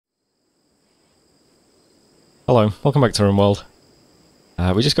Hello, welcome back to RimWorld.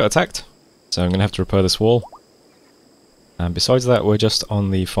 We just got attacked, so I'm going to have to repair this wall. And besides that, we're just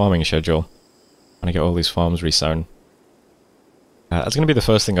on the farming schedule. Trying to get all these farms resown. That's going to be the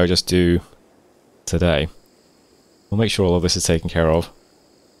first thing I just do today. We'll make sure all of this is taken care of.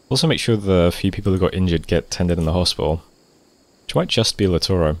 Also make sure the few people who got injured get tended in the hospital. Which might just be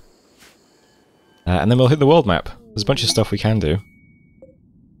Latoro. And then we'll hit the world map. There's a bunch of stuff we can do.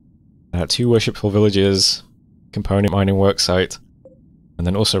 2 worshipful villages, component mining worksite, and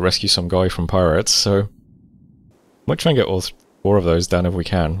then also rescue some guy from pirates, so... might try and get all 4 of those done if we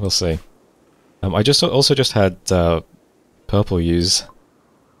can, we'll see. I also just had Purple use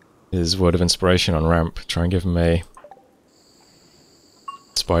his word of inspiration on Ramp, try and give him a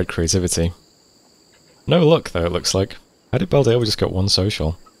inspired creativity. No luck though, it looks like. How did Beldale just get 1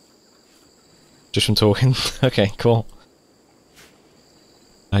 social? Just from talking? Okay, cool.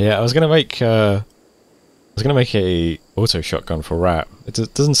 Yeah, I was gonna make a auto shotgun for Rat. It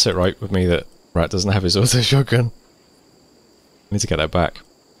doesn't sit right with me that Rat doesn't have his auto shotgun. I need to get that back.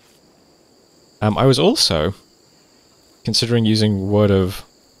 I was also considering using Word of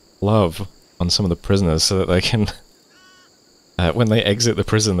Love on some of the prisoners so that they can, when they exit the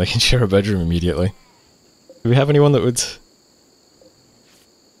prison, they can share a bedroom immediately. Do we have anyone that would...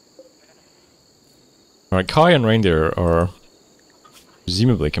 Alright, Kai and Reindeer are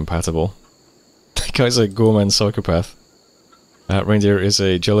presumably compatible. That guy's a gourmand psychopath. Reindeer is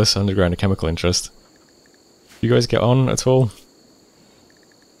a jealous underground chemical interest. You guys get on at all?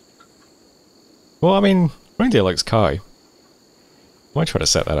 Well, I mean, Reindeer likes Kai. Might try to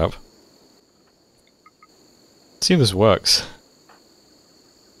set that up. See if this works.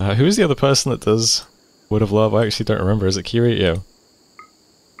 Who is the other person that does Word of Love? I actually don't remember. Is it Kiryu?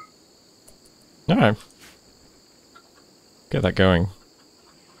 Alright. Get that going.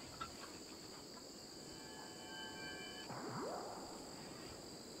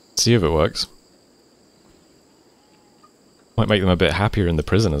 See if it works. Might make them a bit happier in the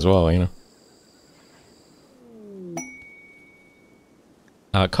prison as well, you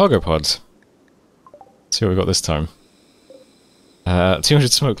know. Cargo pods. Let's see what we got this time.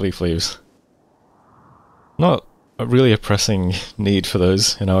 200 smoke leaf leaves. Not really a pressing need for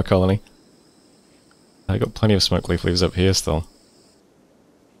those in our colony. I got plenty of smoke leaf leaves up here still.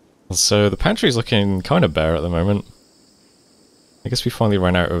 So the pantry's looking kind of bare at the moment. I guess we finally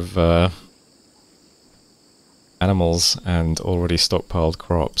ran out of animals and already stockpiled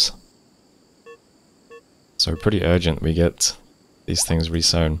crops. So pretty urgent we get these things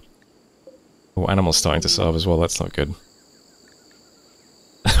resown. Oh, animals starting to starve as well, that's not good.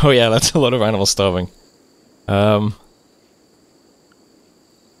 Oh yeah, that's a lot of animals starving. I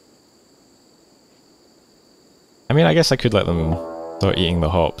mean, I guess I could let them start eating the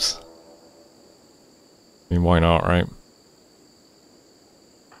hops. I mean, why not, right?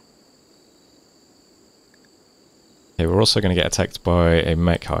 Okay, we're also going to get attacked by a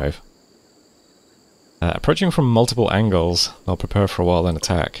mech hive. Approaching from multiple angles, they'll prepare for a while then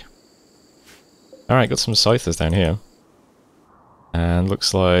attack. Alright, got some scythers down here. And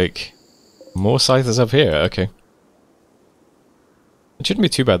looks like more scythers up here, okay. It shouldn't be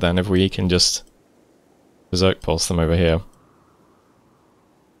too bad then if we can just berserk pulse them over here.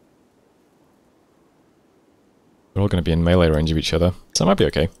 They're all going to be in melee range of each other, so that might be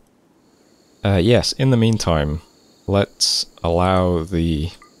okay. Yes, in the meantime, let's allow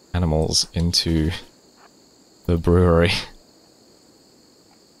the animals into the brewery.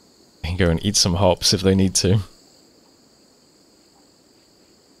 They can go and eat some hops if they need to.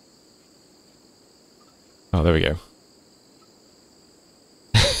 Oh, there we go.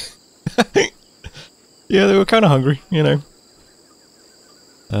 Yeah, they were kind of hungry, you know.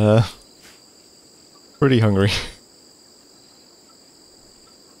 Pretty hungry.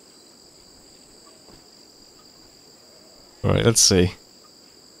 Alright, let's see.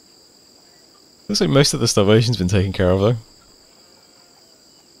 Looks like most of the starvation's been taken care of, though.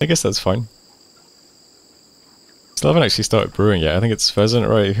 I guess that's fine. Still haven't actually started brewing yet. I think it's Pheasant,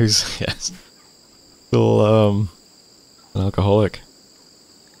 right, who's, yes, still, an alcoholic.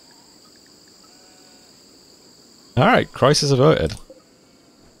 Alright, crisis averted.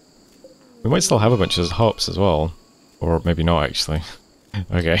 We might still have a bunch of hops as well. Or maybe not, actually.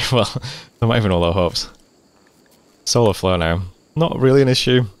 Okay, well, they're not even all our hops. Solar flare now. Not really an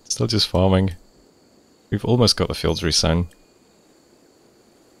issue, still just farming. We've almost got the fields resown.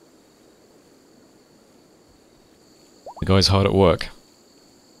 The guy's hard at work.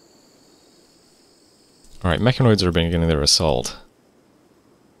 Alright, mechanoids are beginning their assault.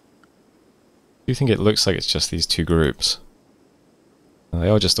 I do think it looks like it's just these 2 groups. They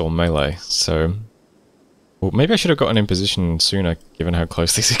are just all melee, so Well, maybe I should have gotten in position sooner, given how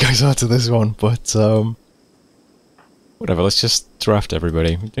close these guys are to this one, but, whatever, let's just draft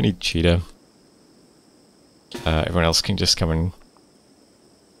everybody. We don't need Cheetah. Everyone else can just come and...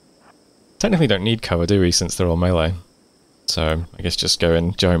 Technically don't need cover, do we, since they're all melee. So, I guess just go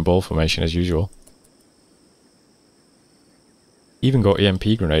in giant ball formation as usual. Even got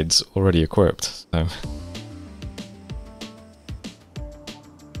EMP grenades already equipped, so...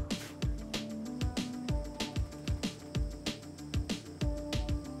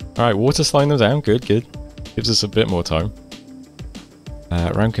 Alright, water slowing them down, good, good. Gives us a bit more time.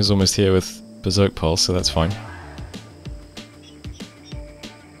 Ramkin's almost here with Berserk Pulse, so that's fine.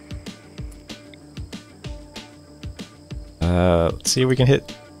 Let's see if we can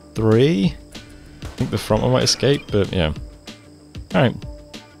hit 3. I think the front one might escape, but yeah. Alright.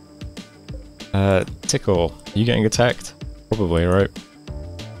 Tickle, are you getting attacked? Probably, right?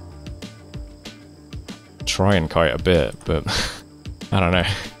 Try and kite a bit, but I don't know.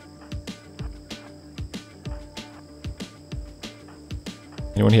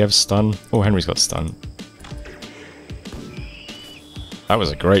 Anyone here have stun? Oh, Henry's got stun. That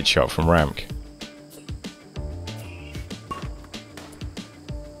was a great shot from Ramk.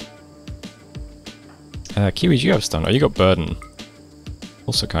 Kiwi, do you have stun? Oh, you got burden.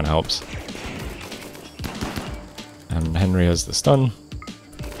 Also kind of helps. And Henry has the stun.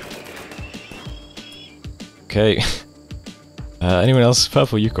 Okay. Anyone else?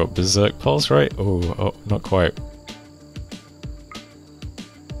 Purple, you've got Berserk Pulse, right? Oh, not quite.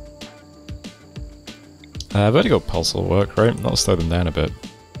 Vertigo Pulse will work, right? That'll slow them down a bit.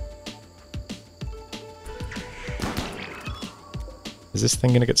 Is this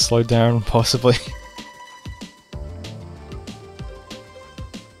thing gonna get slowed down? Possibly.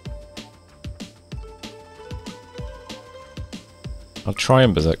 I'll try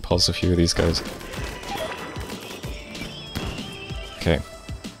and Berserk Pulse a few of these guys. Okay.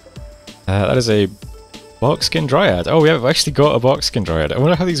 That is a Barkskin Dryad. Oh, we have actually got a Barkskin Dryad. I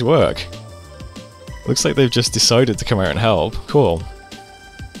wonder how these work. Looks like they've just decided to come out and help. Cool.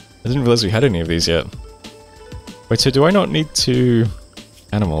 I didn't realize we had any of these yet. Wait, so do I not need 2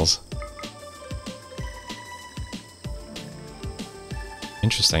 animals?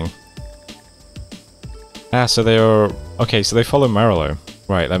 Interesting. Ah, so they are... Okay, so they follow Marlowe.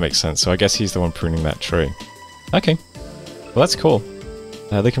 Right, that makes sense. So I guess he's the one pruning that tree. Okay. Well, that's cool.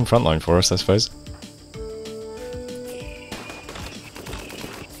 They can frontline for us, I suppose.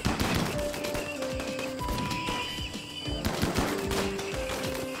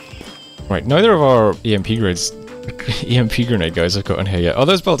 Right, neither of our EMP grenade guys have gotten here yet. Oh,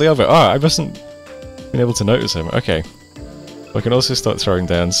 there's Baldealvo. Ah, I wasn't been able to notice him. Okay. I can also start throwing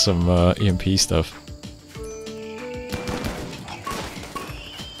down some EMP stuff.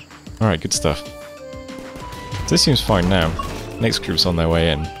 Alright, good stuff. So this seems fine now. Next group's on their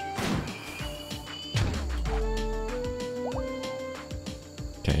way in.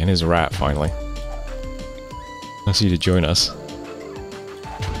 Okay, and here's a rat, finally. Nice of you to join us.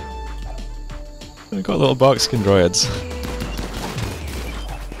 We've got little Barkskin Dryads.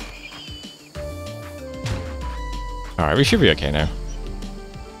 Alright, we should be okay now.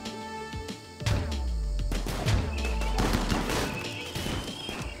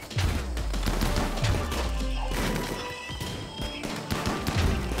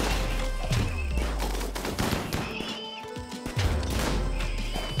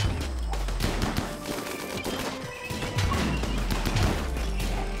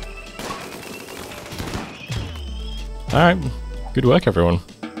 Alright, good work everyone.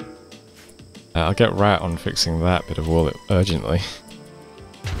 I'll get Rat on fixing that bit of wall urgently.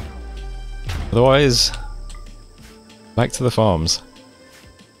 Otherwise, back to the farms.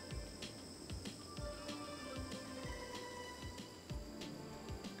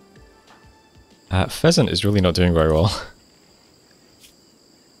 Pheasant is really not doing very well.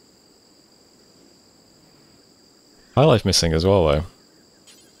 High life missing as well though.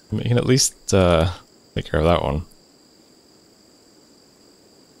 We can at least take care of that one.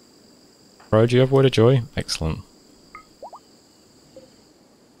 Bro, do you have Word of Joy? Excellent.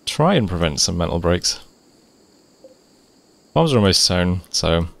 Try and prevent some mental breaks. Farms are almost sown,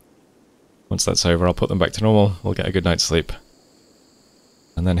 so once that's over I'll put them back to normal, we'll get a good night's sleep.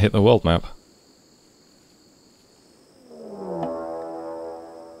 And then hit the world map.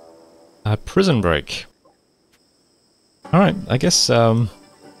 Prison break. Alright, I guess, well,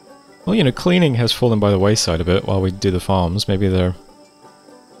 you know, cleaning has fallen by the wayside a bit while we do the farms. Maybe they're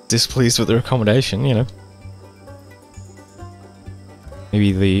displeased with their accommodation, you know.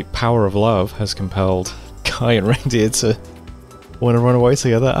 Maybe the power of love has compelled Kai and Reindeer to want to run away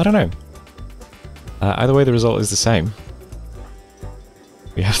together. I don't know. Either way, the result is the same.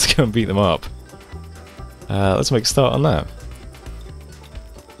 We have to go and beat them up. Let's make a start on that.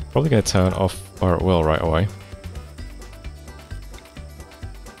 Probably going to turn off Fire at Will right away.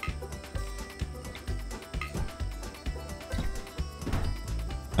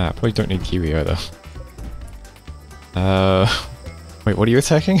 Probably don't need Kiwi either. Wait, what are you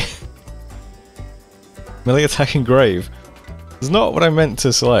attacking? Melee attacking Grave. It's not what I meant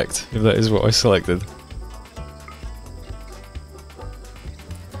to select, if that is what I selected.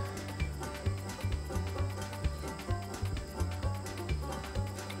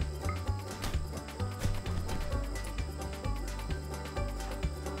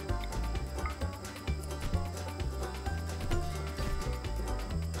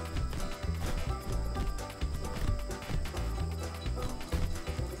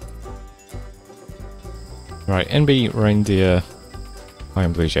 Right, NB, Reindeer,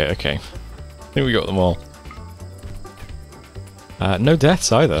 Iron Blue Jay, okay. I think we got them all. No deaths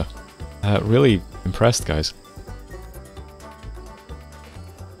either. Really impressed, guys.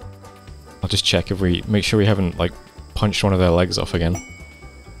 I'll just check if we make sure we haven't, like, punched one of their legs off again.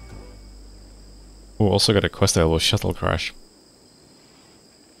 Oh, also got a quest available, Shuttle Crash.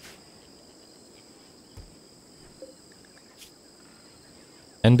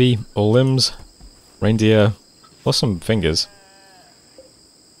 NB, all limbs, Reindeer, plus some fingers.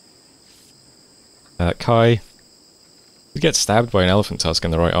 Kai, he gets stabbed by an elephant tusk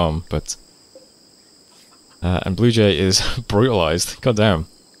in the right arm, but... and Blue Jay is brutalized. God damn.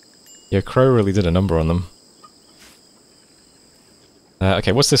 Yeah, Crow really did a number on them.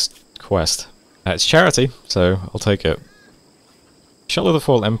 Okay, what's this quest? It's charity, so I'll take it. Shuttle of the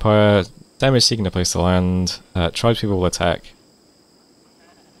Fall Empire, damage seeking a place to land, tribespeople will attack.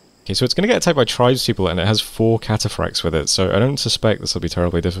 Okay, so it's going to get attacked by tribespeople and it has 4 cataphracts with it, so I don't suspect this will be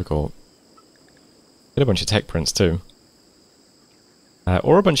terribly difficult. Get a bunch of tech prints too.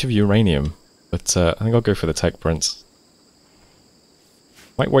 Or a bunch of uranium, but I think I'll go for the tech prints.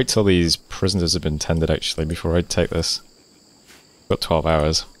 Might wait till these prisoners have been tended actually before I take this. Got 12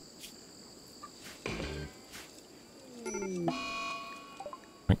 hours.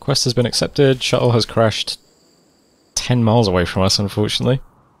 My quest has been accepted, shuttle has crashed 10 miles away from us unfortunately.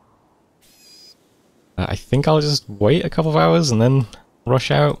 I think I'll just wait a couple of hours and then rush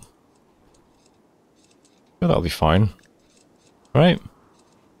out. Well, that'll be fine. Right?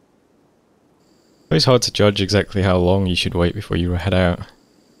 It's hard to judge exactly how long you should wait before you head out.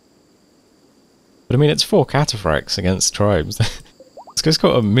 But I mean, it's 4 cataphracts against tribes. This guy's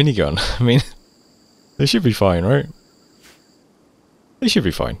got a minigun. I mean, they should be fine, right? They should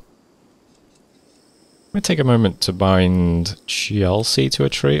be fine. I'm going to take a moment to bind Chelsea to a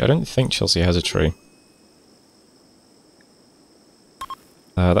tree. I don't think Chelsea has a tree.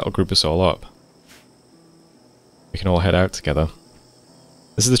 That'll group us all up. We can all head out together.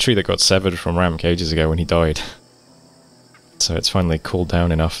 This is the tree that got severed from Ramk ages ago when he died. So it's finally cooled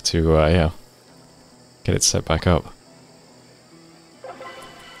down enough to, yeah, get it set back up.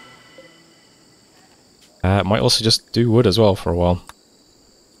 Might also just do wood as well for a while.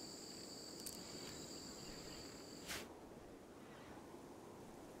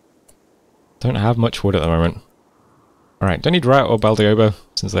 Don't have much wood at the moment. Alright, don't need Rat or Baldioba,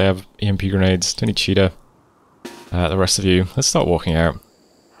 since they have EMP grenades. Don't need Cheetah. The rest of you, let's start walking out.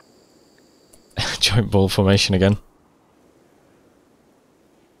 Joint ball formation again.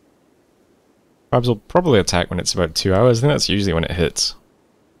 Crabs will probably attack when it's about 2 hours. I think that's usually when it hits.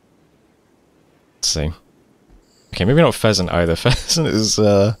 Let's see. Okay, maybe not Pheasant either. Pheasant is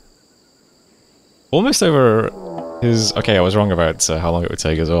almost over his... Okay, I was wrong about how long it would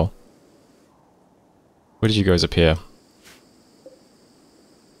take as well. Where did you guys appear?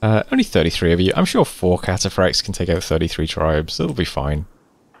 Only 33 of you. I'm sure 4 cataphracts can take out 33 tribes. It'll be fine.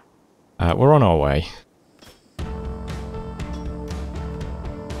 We're on our way.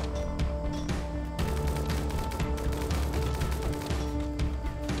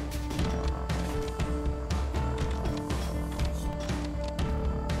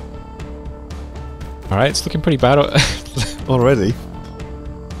 Alright, it's looking pretty bad already.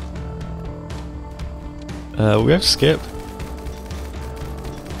 We have Skip.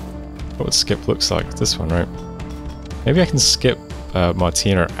 What Skip looks like. This one, right? Maybe I can skip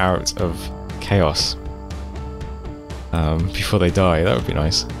Martina out of Chaos before they die. That would be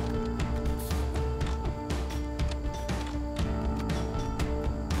nice.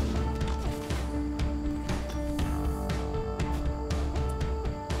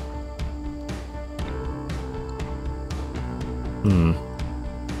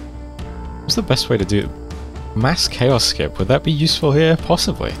 What's the best way to do it? Mass Chaos Skip, would that be useful here?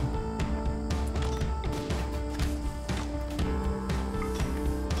 Possibly.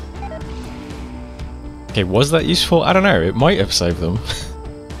 Okay, was that useful? I don't know. It might have saved them.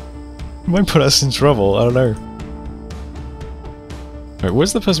 It might put us in trouble. I don't know. Right,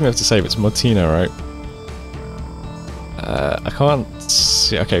 where's the person we have to save? It's Martina, right? I can't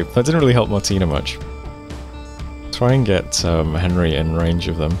see. Okay, that didn't really help Martina much. Try and get Henry in range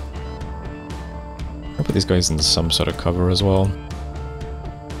of them. I'll put these guys in some sort of cover as well.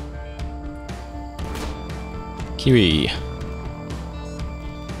 Kiwi.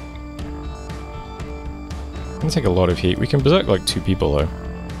 Gonna take a lot of heat. We can berserk like 2 people though.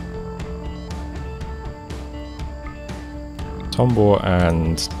 Tombor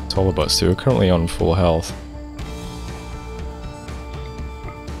and Tolobutz, who are currently on full health.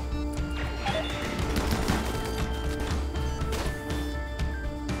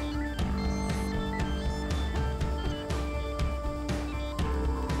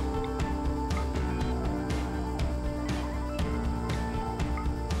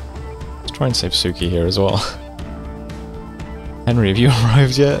 Let's try and save Suki here as well. Henry, have you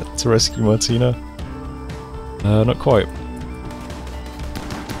arrived yet to rescue Martina? Not quite.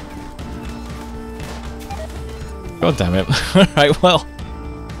 God damn it. Alright, well,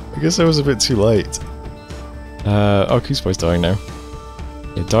 I guess I was a bit too late. Oh, Kuspo's dying now.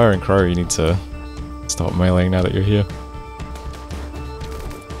 Yeah, Dyer and Crow, you need to start meleeing now that you're here.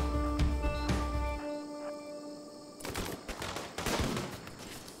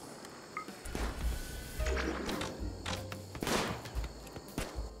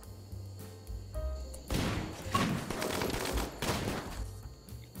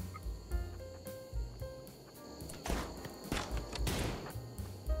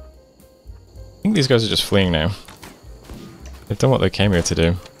 I think these guys are just fleeing now. They've done what they came here to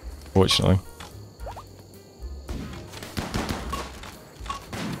do, fortunately.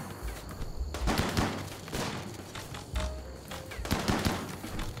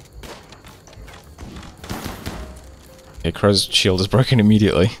 Okay, Crow's shield is broken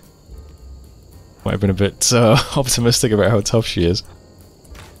immediately. Might have been a bit optimistic about how tough she is.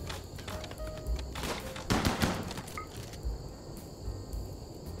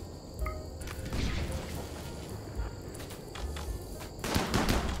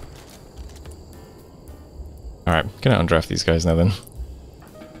 Alright, gonna undraft these guys now then.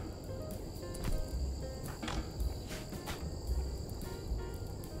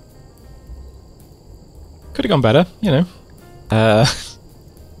 Could have gone better, you know.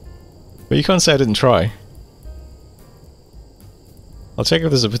 But you can't say I didn't try. I'll check if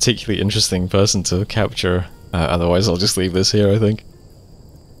there's a particularly interesting person to capture, otherwise I'll just leave this here, I think.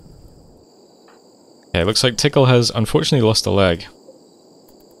 Okay, it looks like Tickle has unfortunately lost a leg.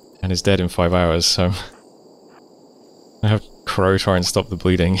 And is dead in 5 hours, so... I have Crow try and stop the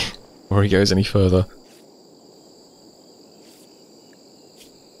bleeding before he goes any further.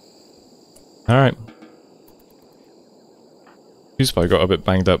 Alright. Kuspo got a bit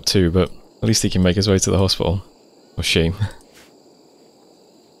banged up too, but at least he can make his way to the hospital. Or she.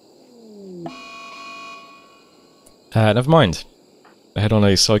 Never mind. I head on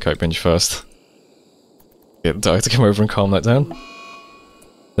a psycho binge first. Get Dyer to come over and calm that down.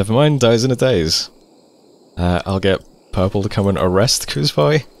 Never mind, Dyer's in a daze. I'll get Purple to come and arrest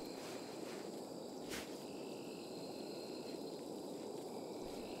Kuspo.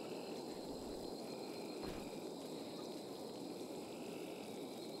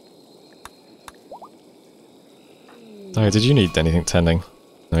 Dyer, did you need anything tending?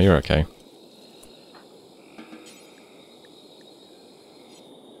 No, you're okay.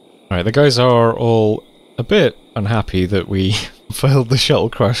 Alright, the guys are all a bit unhappy that we failed the shuttle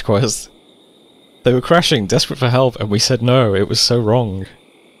crash quest. They were crashing, desperate for help, and we said no, it was so wrong.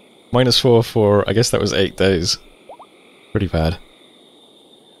 -4 for, I guess that was 8 days. Pretty bad.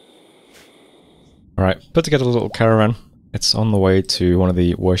 Alright, put together a little caravan. It's on the way to one of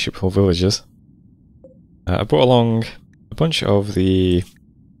the worshipful villages. I brought along a bunch of the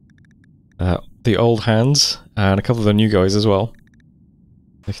old hands, and a couple of the new guys as well.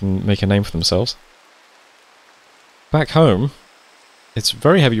 They can make a name for themselves. Back home, it's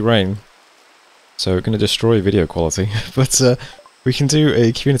very heavy rain, so we're going to destroy video quality, but we can do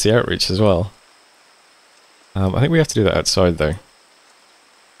a community outreach as well. I think we have to do that outside though.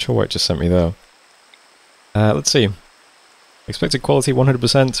 Not sure what it just sent me though. Let's see. Expected quality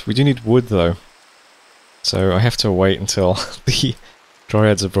 100%. We do need wood though. So I have to wait until the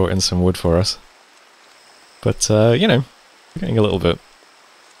dryads have brought in some wood for us. But, you know, we're getting a little bit.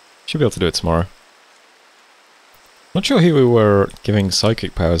 Should be able to do it tomorrow. Not sure who we were giving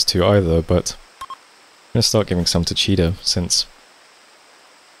psychic powers to either, but I'm going to start giving some to Cheetah, since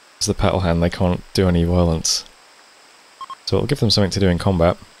as the Petal Hand they can't do any violence. So I'll give them something to do in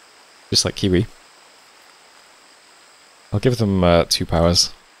combat, just like Kiwi. I'll give them 2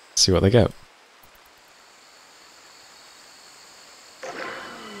 powers, see what they get.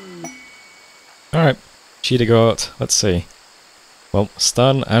 Alright, Cheetah Goat, let's see. Well,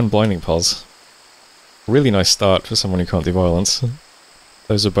 stun and blinding pulse. Really nice start for someone who can't do violence.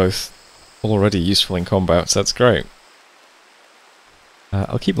 Those are both already useful in combat, so that's great.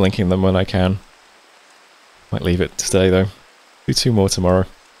 I'll keep linking them when I can. Might leave it today though. Do 2 more tomorrow.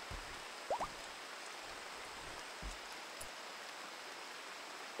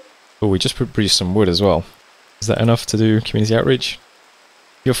 Oh, we just produced some wood as well. Is that enough to do community outreach?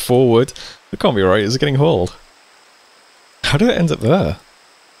 You're forward. That can't be right, is it getting hauled? How did it end up there?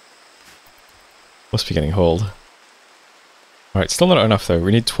 Must be getting hauled. Alright, still not enough though.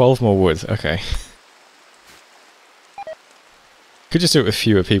 We need 12 more wood. Okay. Could just do it with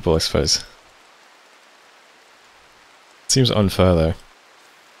fewer people, I suppose. Seems unfair though.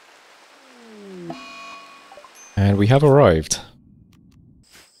 And we have arrived.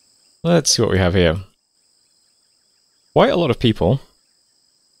 Let's see what we have here. Quite a lot of people.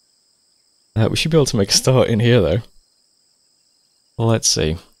 We should be able to make a start in here though. Let's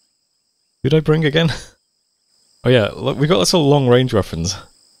see. Who did I bring again? Oh yeah, look, we got lots of long range weapons.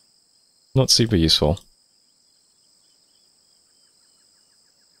 Not super useful.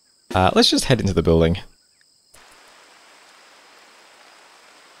 Let's just head into the building.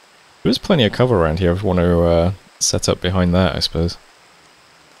 There's plenty of cover around here if we want to set up behind that, I suppose.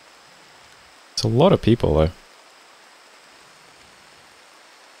 It's a lot of people though.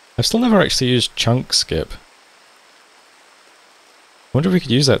 I've still never actually used chunk skip. I wonder if we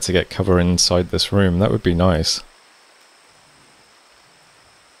could use that to get cover inside this room. That would be nice.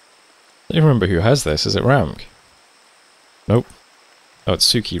 I don't even remember who has this. Is it Ramk? Nope. Oh,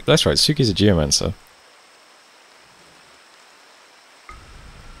 it's Suki. That's right, Suki's a geomancer.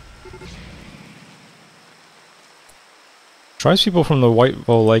 Tribespeople from the White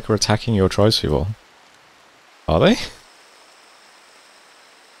Vol Lake are attacking your tribespeople. Are they?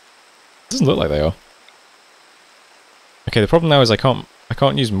 Doesn't look like they are. Okay, the problem now is I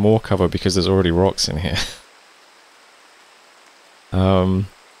can't use more cover because there's already rocks in here.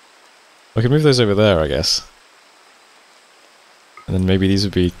 I can move those over there, I guess. And then maybe these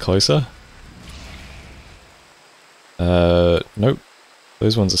would be closer. Nope.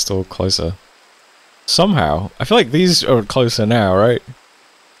 Those ones are still closer. Somehow. I feel like these are closer now, right?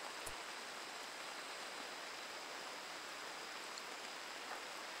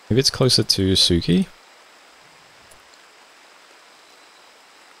 Maybe it's closer to Suki?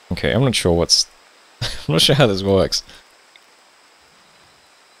 Okay, I'm not sure what's... I'm not sure how this works.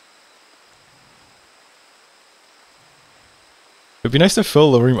 It'd be nice to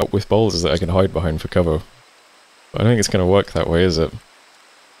fill the room up with boulders that I can hide behind for cover. But I don't think it's going to work that way, is it?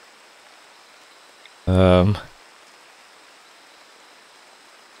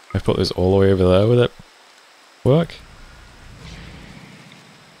 I put this all the way over there, would it work?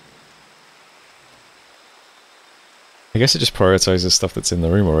 I guess it just prioritizes stuff that's in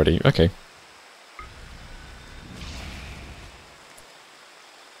the room already. Okay.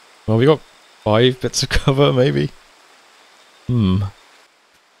 Well, we got 5 bits of cover, maybe? Alright,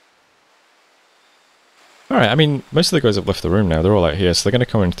 I mean, most of the guys have left the room now. They're all out here, so they're going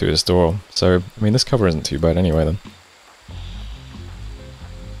to come in through this door. So, I mean, this cover isn't too bad anyway, then.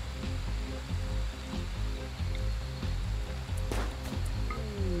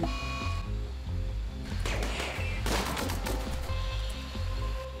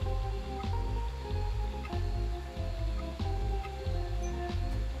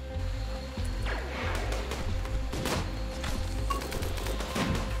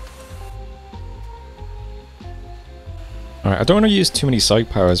 Alright, I don't want to use too many side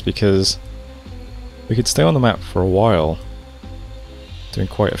powers because we could stay on the map for a while, doing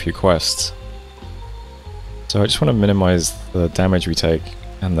quite a few quests. So I just want to minimize the damage we take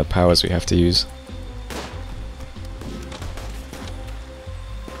and the powers we have to use.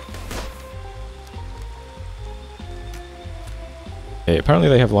 Okay, apparently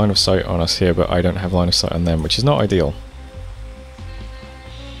they have line of sight on us here, but I don't have line of sight on them, which is not ideal.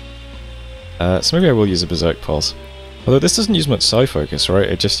 So maybe I will use a Berserk Pulse. Although this doesn't use much Psi Focus, right?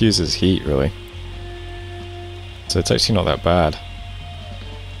 It just uses heat, really. So it's actually not that bad.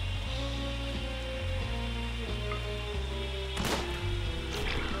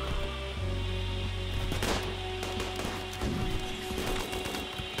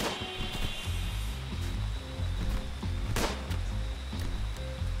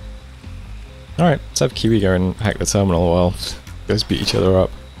 Alright, let's have Kiwi go and hack the terminal while guys beat each other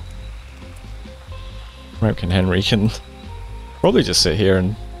up. Ramk and Henry can probably just sit here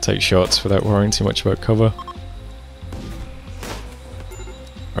and take shots without worrying too much about cover.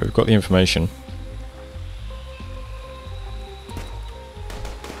 we've got the information.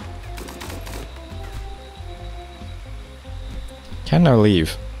 Can now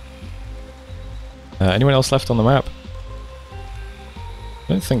leave. Anyone else left on the map? I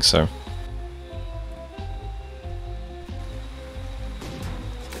don't think so.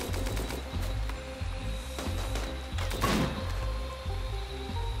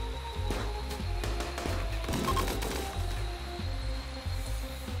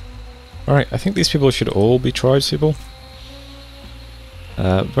 Alright, I think these people should all be tribespeople.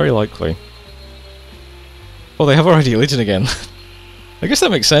 Very likely. Well, they have already Legion again. I guess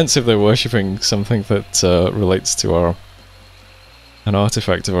that makes sense if they're worshipping something that relates to an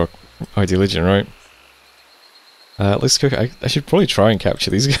artifact of our ID Legion, right? Let's go. I should probably try and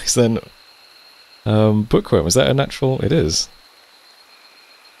capture these guys then. Bookworm, is that a natural? It is.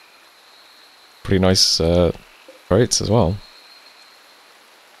 Pretty nice traits as well.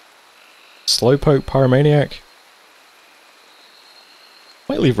 Slowpoke Pyromaniac.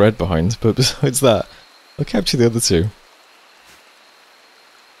 Might leave red behind, but besides that, I'll capture the other two.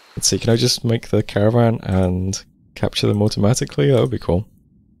 Let's see, can I just make the caravan and capture them automatically? That would be cool.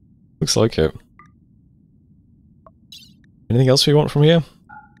 Looks like it. Anything else we want from here?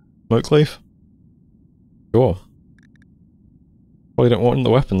 Smoke leaf? Sure. Probably don't want the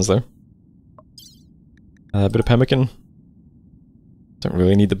weapons though. A bit of pemmican. Don't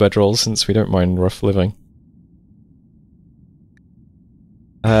really need the bedroll since we don't mind rough living.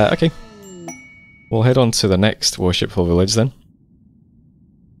 Okay. We'll head on to the next worshipful village then.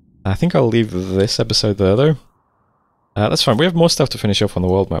 I think I'll leave this episode there though. That's fine, we have more stuff to finish off on the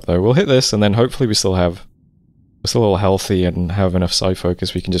world map though. We'll hit this and then hopefully we're still all healthy and have enough side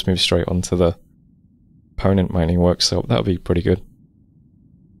focus we can just move straight onto the opponent mining workshop. That'll be pretty good.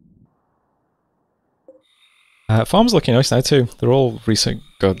 Farm's looking nice now too. They're all recent.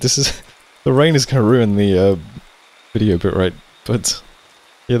 God, this is... the rain is going to ruin the video bit, right? But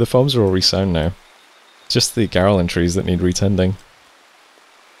yeah, the farms are all resown now. It's just the Garland trees that need retending.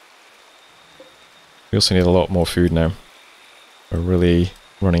 We also need a lot more food now. We're really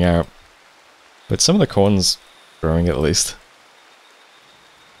running out. But some of the corn's growing at least.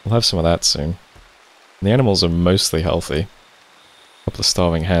 We'll have some of that soon. And the animals are mostly healthy. A couple of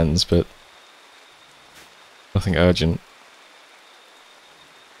starving hens, but nothing urgent.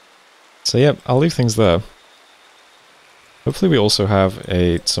 So yeah, I'll leave things there. Hopefully we also have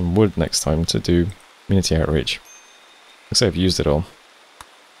some wood next time to do community outreach. Looks like I've used it all.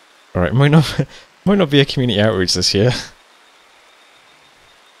 Alright, might not be a community outreach this year.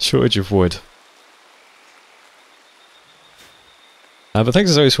 Shortage of wood. But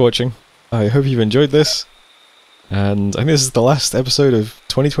thanks as always for watching. I hope you've enjoyed this. And I think this is the last episode of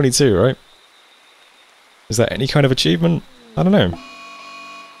 2022, right? Is that any kind of achievement? I don't know.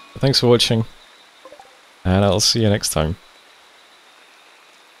 But thanks for watching. And I'll see you next time.